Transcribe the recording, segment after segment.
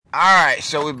Alright,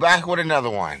 so we're back with another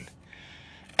one.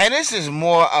 And this is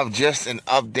more of just an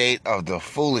update of the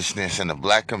foolishness in the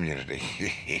black community.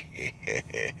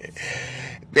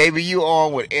 Baby, you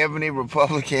on with Ebony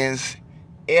Republicans.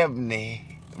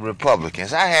 Ebony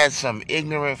Republicans. I had some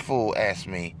ignorant fool ask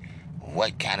me,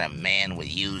 what kind of man would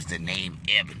use the name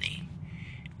Ebony?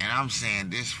 And I'm saying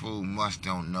this fool must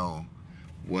don't know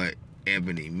what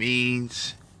ebony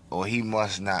means, or he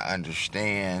must not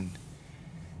understand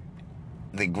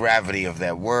the gravity of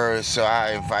that word. So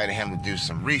I invited him to do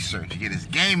some research to get his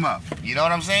game up. You know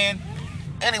what I'm saying?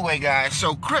 Anyway, guys,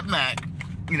 so Crip Mac,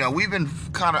 we've been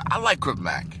I like Crip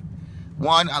Mac.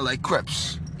 One, I like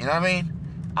Crips. You know what I mean?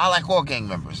 I like all gang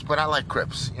members, but I like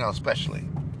Crips, especially.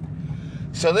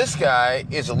 So this guy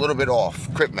is a little bit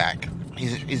off, Crip Mac.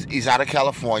 He's out of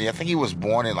California. I think he was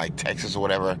born in like Texas or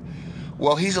whatever.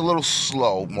 Well, he's a little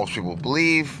slow, most people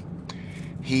believe.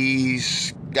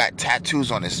 He's got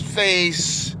tattoos on his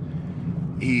face.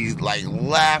 He like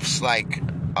laughs like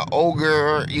an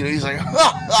ogre. He's like,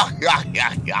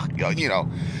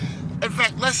 In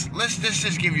fact, let's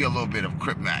just give you a little bit of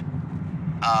Crip Mac,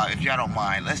 if y'all don't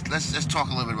mind. Let's talk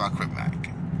a little bit about Crip Mac.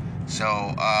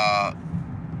 So,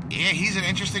 yeah, he's an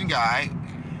interesting guy,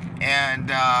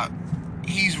 and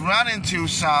he's run into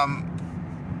some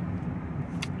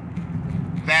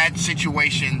bad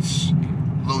situations,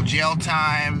 little jail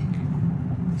time.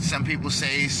 Some people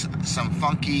say some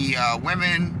funky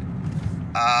women.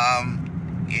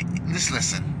 Just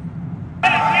listen.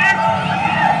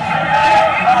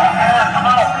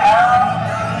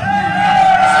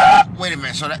 Wait a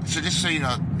minute. So just so you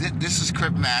know, this is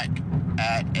Crip Mac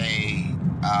at a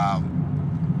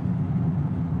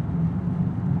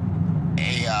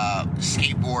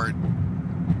skateboard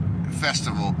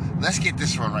festival. Let's get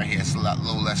this one right here. It's a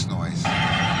little less noise.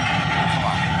 Come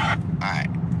on. All right.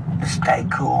 Stay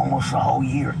cool almost a whole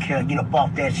year. Get up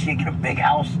off that shit, get a big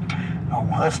house on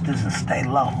hustlers and stay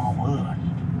low on hood.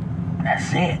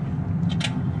 That's it.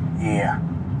 Yeah.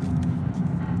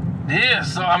 Yeah,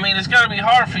 so I mean it's gotta be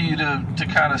hard for you to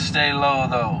kind of stay low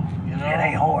though, you know? It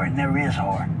ain't hard, it never is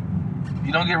hard.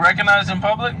 You don't get recognized in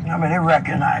public? I mean, they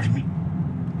recognize me.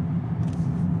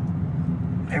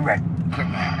 They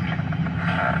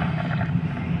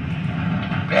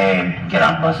Babe, get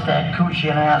up, bust that coochie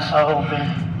and asshole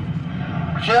open.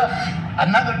 Just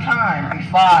another time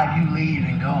before you leave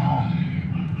and go home.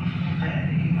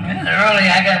 It's early,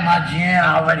 I got my gin,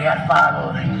 I already had 5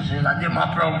 of things. I did my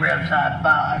programs at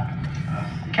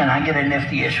 5. Can I get a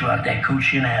nifty issue out that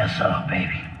coochie and asshole,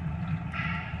 baby?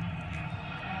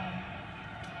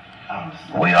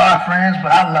 We are friends,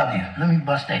 but I love you. Let me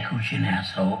bust that coochie and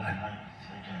asshole open.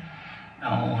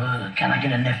 Oh, can I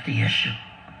get a nifty issue?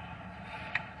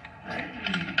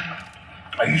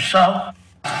 Are you so?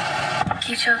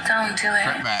 You choked on to it.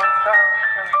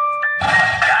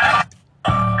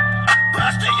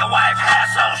 Busting your wife's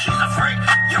asshole, she's a freak.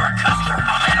 You're a customer,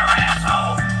 I'm in her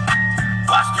asshole.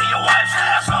 Busting your wife's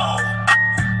asshole.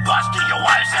 Busting your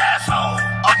wife's asshole.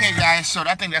 Okay, guys, so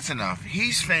I think that's enough.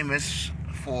 He's famous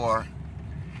for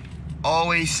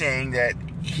always saying that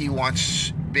he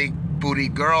wants big booty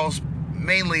girls,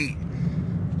 mainly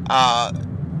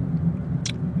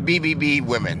BBB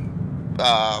women,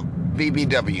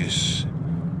 BBWs.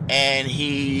 And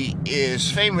he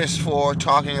is famous for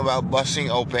talking about busting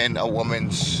open a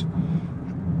woman's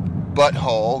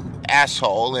butthole,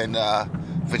 asshole, and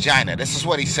vagina. This is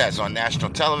what he says on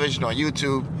national television, on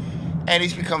YouTube. And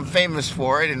he's become famous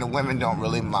for it, and the women don't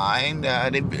really mind.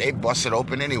 They bust it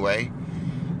open anyway.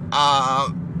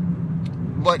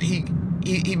 But he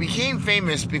became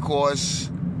famous because,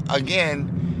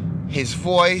 again, his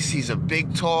voice, he's a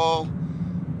big, tall,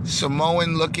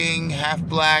 Samoan-looking,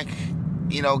 half-black,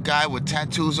 guy with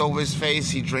tattoos over his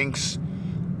face. He drinks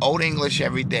Old English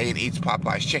every day and eats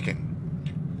Popeye's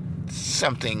chicken.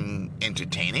 Something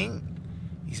entertaining.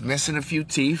 He's missing a few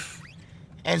teeth.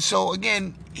 And so,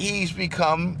 again, he's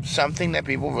become something that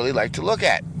people really like to look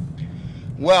at.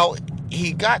 Well,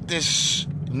 he got this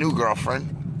new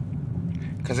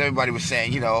girlfriend because everybody was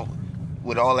saying,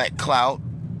 with all that clout,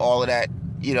 all of that,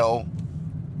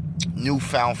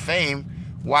 newfound fame,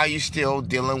 why are you still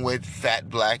dealing with fat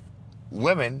black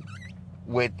women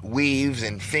with weaves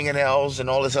and fingernails and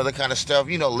all this other kind of stuff,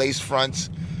 lace fronts?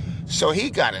 So he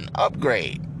got an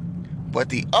upgrade. But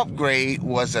the upgrade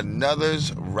was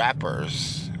another's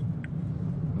rapper's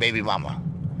baby mama.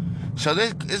 So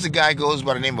this is a guy goes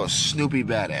by the name of Snoopy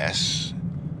Badass.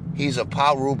 He's a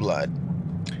Paru blood.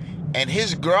 And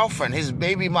his girlfriend, his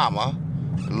baby mama,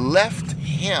 left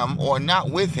him or not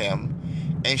with him,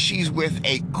 and she's with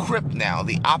a Crip now,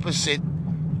 the opposite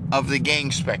of the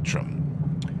gang spectrum.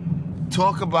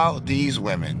 talk about these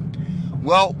women.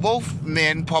 Well, both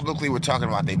men publicly were talking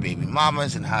about their baby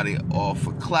mamas and how they all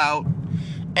for clout.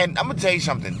 And I'm going to tell you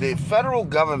something. The federal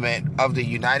government of the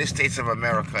United States of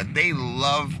America, they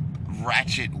love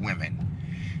ratchet women.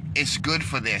 It's good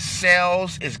for their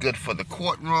sales. It's good for the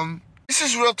courtroom. This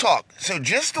is real talk. So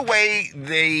just the way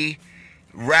the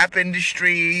rap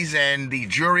industries and the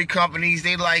jury companies,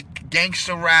 they like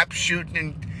gangster rap, shooting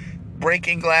and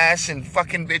breaking glass and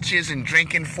fucking bitches and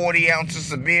drinking 40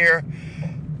 ounces of beer.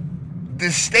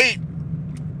 The state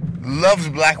loves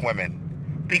black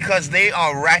women because they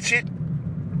are ratchet,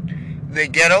 they're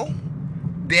ghetto,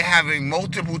 they're having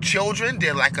multiple children,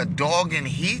 they're like a dog in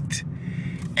heat.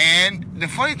 And the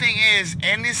funny thing is,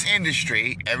 in this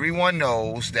industry, everyone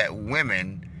knows that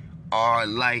women are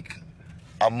like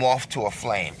a moth to a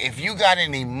flame. If you got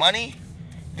any money,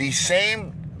 these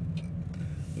same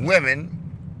women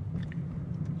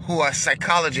who are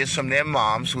psychologists from their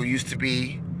moms who used to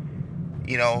be,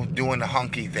 doing the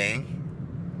hunky thing.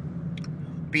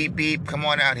 Beep, beep, come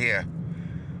on out here.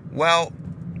 Well,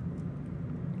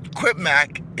 Crip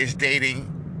Mac is dating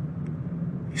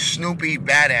Snoopy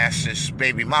Badass's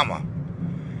baby mama.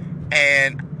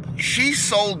 And she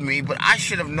sold me, but I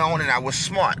should have known, and I was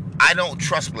smart. I don't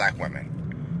trust black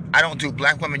women. I don't do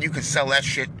black women. You can sell that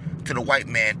shit to the white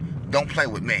man. Don't play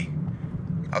with me.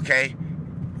 Okay?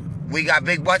 We got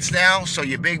big butts now, so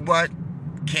your big butt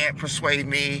can't persuade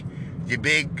me. Your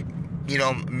big,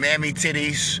 mammy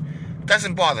titties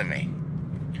doesn't bother me.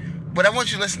 But I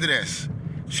want you to listen to this.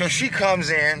 So she comes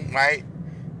in, right?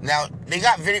 Now, they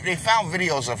found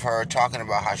videos of her talking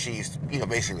about how she's,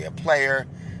 basically a player.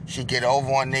 She get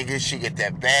over on niggas. She get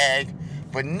that bag.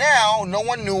 But now, no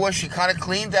one knew her. She kind of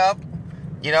cleaned up,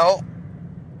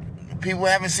 People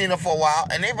haven't seen her for a while.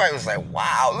 And everybody was like,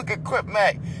 wow, look at Crip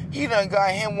Mac. He done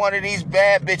got him one of these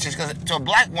bad bitches. Because to a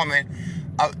black woman,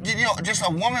 just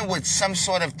a woman with some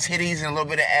sort of titties and a little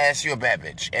bit of ass, you're a bad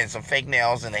bitch. And some fake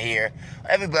nails in the hair.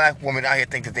 Every black woman out here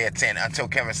thinks that they're 10 until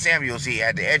Kevin Samuels, he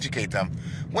had to educate them.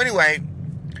 Well, anyway,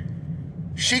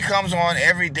 she comes on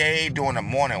every day doing the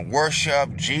morning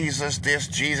worship. Jesus, this,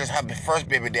 Jesus. Her first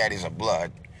baby daddy's a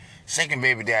blood. Second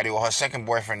baby daddy, or her second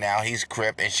boyfriend now, he's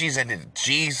Crip. And she's into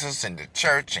Jesus and the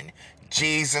church and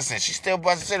Jesus. And she still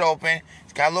busts it open.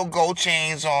 She's got little gold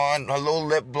chains on, her little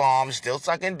lip balm, still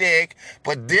sucking dick.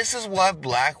 But this is what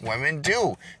black women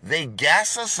do. They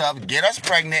gas us up, get us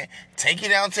pregnant, take you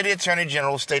down to the Attorney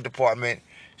General, State Department.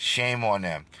 Shame on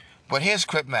them. But here's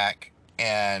Crip Mac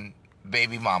and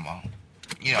baby mama.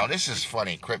 This is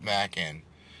funny. Crip Mac and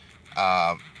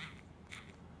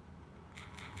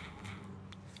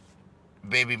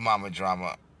baby mama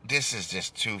drama. This is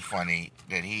just too funny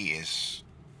that he is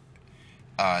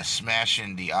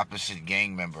smashing the opposite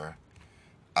gang member.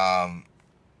 And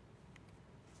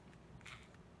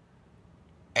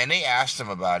they asked him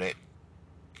about it.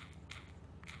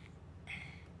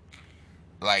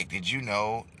 Like, did you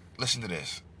know? Listen to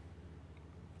this.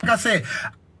 Like I said,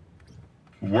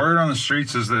 word on the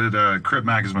streets is that Crip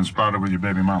Mac has been spotted with your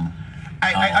baby mama. No.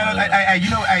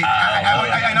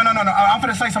 I'm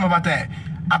gonna say something about that.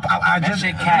 I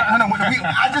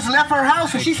just left her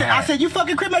house and she said, I said, you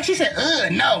fucking Crip Mac? She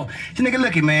said, no. She nigga,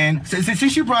 look it, man.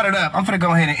 Since you brought it up, I'm finna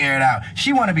go ahead and air it out.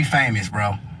 She wanna be famous,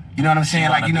 bro. You know what I'm saying?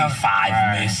 Like, you know,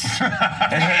 famous.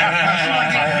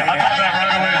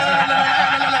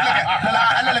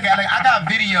 I got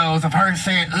videos of her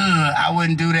saying, I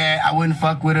wouldn't do that. I wouldn't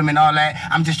fuck with him and all that.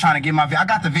 I'm just trying to get I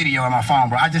got the video on my phone,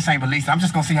 bro. I just ain't released it. I'm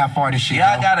just gonna see how far this shit goes.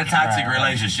 Y'all got a toxic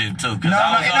relationship, too. No.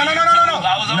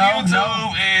 I was on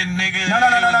YouTube and niggas.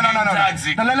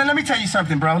 Toxic. No, let me tell you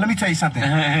something, bro. Let me tell you something.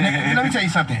 Let me tell you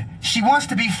something. She wants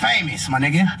to be famous, my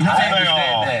nigga. You know what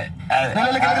I'm saying?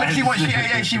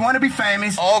 Look, she want to be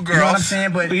famous. All girls. You know what I'm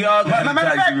saying? But we all got a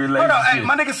toxic relationship. Hold on, hey,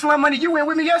 my nigga Slim Money, you went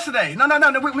with me yesterday. No.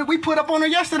 We put up on her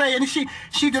yesterday, and she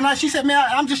denied. She said, man,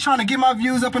 I'm just trying to get my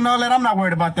views up and all that. I'm not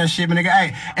worried about that shit, my nigga.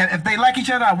 Hey, and if they like each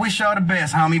other, I wish y'all the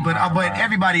best, homie. But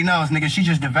everybody knows, nigga, she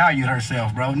just devalued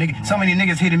herself, bro. Nigga, so many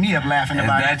niggas hitting me up laughing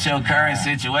about it. Is that your current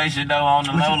situation, though, on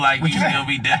the low? Like, you still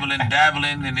be dabbling,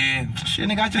 and then... Shit,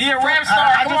 nigga, I just... He a rap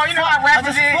star. Come on, you know how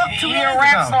rappers is. He a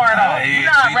rap star, though. You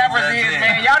know how rappers is,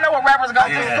 man. Y'all know what rappers go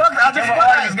through.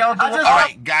 All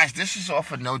right, guys, this is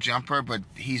off of No Jumper, but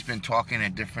he's been talking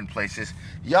in different places.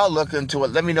 Y'all look into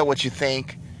it. Let me know what you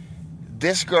think.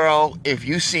 This girl, if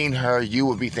you seen her, you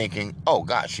would be thinking, oh,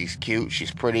 God, she's cute.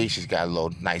 She's pretty. She's got a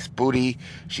little nice booty.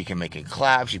 She can make it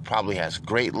clap. She probably has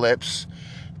great lips.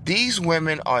 These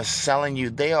women are selling you.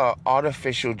 They are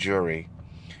artificial jewelry.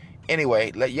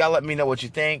 Anyway, y'all let me know what you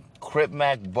think. Crip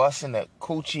Mac busting the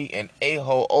coochie and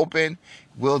a-hole open.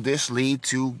 Will this lead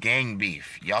to gang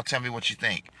beef? Y'all tell me what you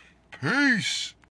think. Peace.